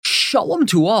Shalom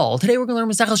to all. Today we're going to learn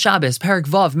Masechel Shabbos, Perek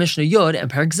Vav, Mishnah Yud, and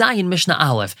Perek Zayin, Mishnah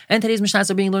Aleph. And today's Mishnahs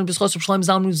are being learned b'schos of Shalom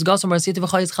Zalman Uzgasom Rasiyat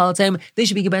V'chayis Chalatem. They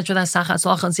should be given for that Sachat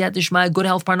Slacha and Siyat Dishmai, good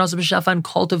health, Parnasa B'Shafa, and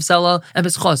Cult of Sela, and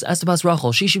B'schos Estepas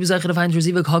Rachel. She should be zeichet to find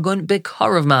Rezivik Hagun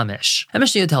B'Kar of Mamish. And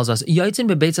Mishnah Yud tells us Yotzin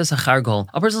B'Beitzas Achargol.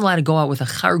 A person is allowed to go out with a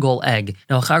chargol egg.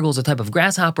 Now a chargol is a type of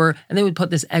grasshopper, and they would put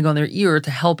this egg on their ear to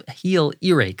help heal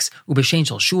earaches. Ubeshein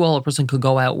Shel Shual, a person could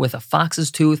go out with a fox's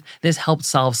tooth. This helped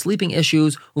solve sleeping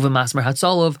issues. Masmer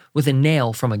Hatzolov, with a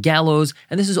nail from a gallows,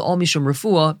 and this is all Mishum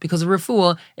Refuah. Because of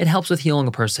Refuah, it helps with healing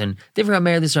a person. Different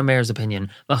Rameir, this is Rameir's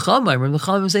opinion. The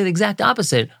Chachamim say the exact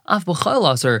opposite. Af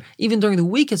b'chol aser, even during the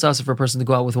week it's aser for a person to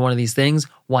go out with one of these things.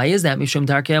 Why is that? Mishum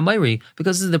Darkei Amayri,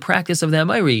 because this is the practice of the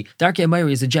Amayri. Darkei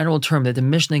Amayri is a general term that the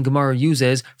Mishnah and Gemara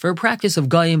uses for a practice of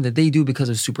Goyim that they do because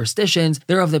of superstitions.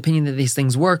 They're of the opinion that these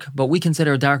things work, but we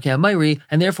consider Darkei Amayri,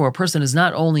 and therefore a person is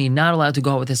not only not allowed to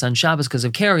go out with this on Shabbos because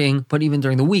of carrying, but even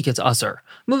during the week it's usher.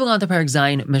 Moving on to Perek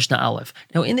Zayin, Mishnah Aleph.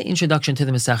 Now, in the introduction to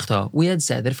the Masechta, we had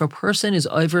said that if a person is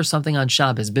over something on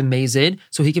Shabbos, b'mezid,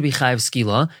 so he could be chayiv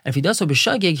skila, and if he does so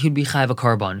b'shagig, he'd be chayiv a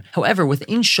karban. However,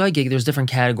 within shagig, there's different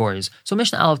categories. So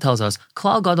Mishnah Aleph tells us,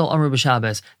 Klal Gadol Amru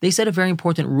b'Shabbos. They said a very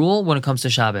important rule when it comes to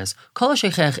Shabbos. Kol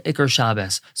ha'sheichech ikar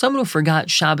Shabbos. Someone who forgot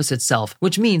Shabbos itself,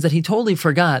 which means that he totally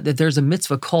forgot that there's a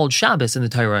mitzvah called Shabbos in the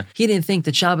Torah. He didn't think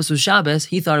that Shabbos was Shabbos.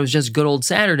 He thought it was just good old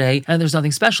Saturday, and there's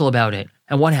nothing special about it.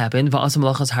 And what happened?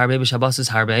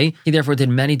 He therefore did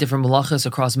many different malachas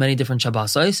across many different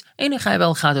Shabbosos.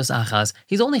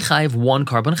 He's only chayiv one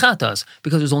karban chatos,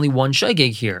 because there's only one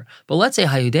shagig here. But let's say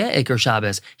hayudeh eker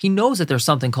Shabbos. He knows that there's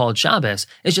something called Shabbos.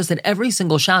 It's just that every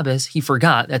single Shabbos, he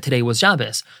forgot that today was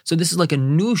Shabbos. So this is like a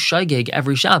new shagig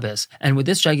every Shabbos. And with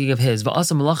this shagig of his,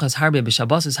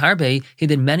 he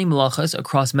did many malachas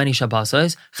across many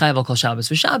Shabbosos. Chayiv al kol Shabbos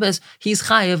for Shabbos. He's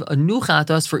chayiv a new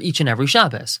chatos for each and every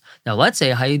Shabbos. Now let's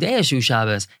say Hayidei Shu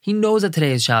Shabbos. He knows that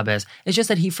today is Shabbos. It's just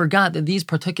that he forgot that these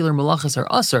particular malachas are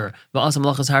usher. V'asam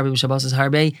malachas harbe b'Shabbos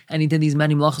harbe, and he did these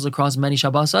many malachas across many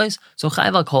Shabbosos. So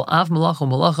chayv kol av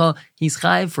malacha. He's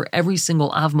chayv for every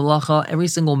single av malacha, every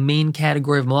single main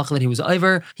category of malacha that he was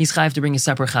over. He's chayv to bring a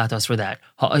separate chatas for that.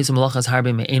 Ha'asam malachas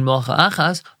harbe me'ein malacha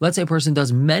achas. Let's say a person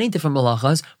does many different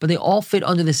malachas, but they all fit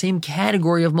under the same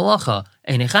category of malacha.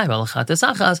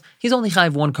 He's only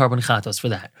chayv one karban chatos for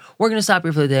that. We're going to stop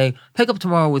here for the day. Pick up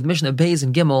tomorrow with Mishnah Beis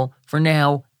and Gimel. For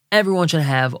now, everyone should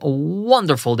have a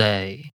wonderful day.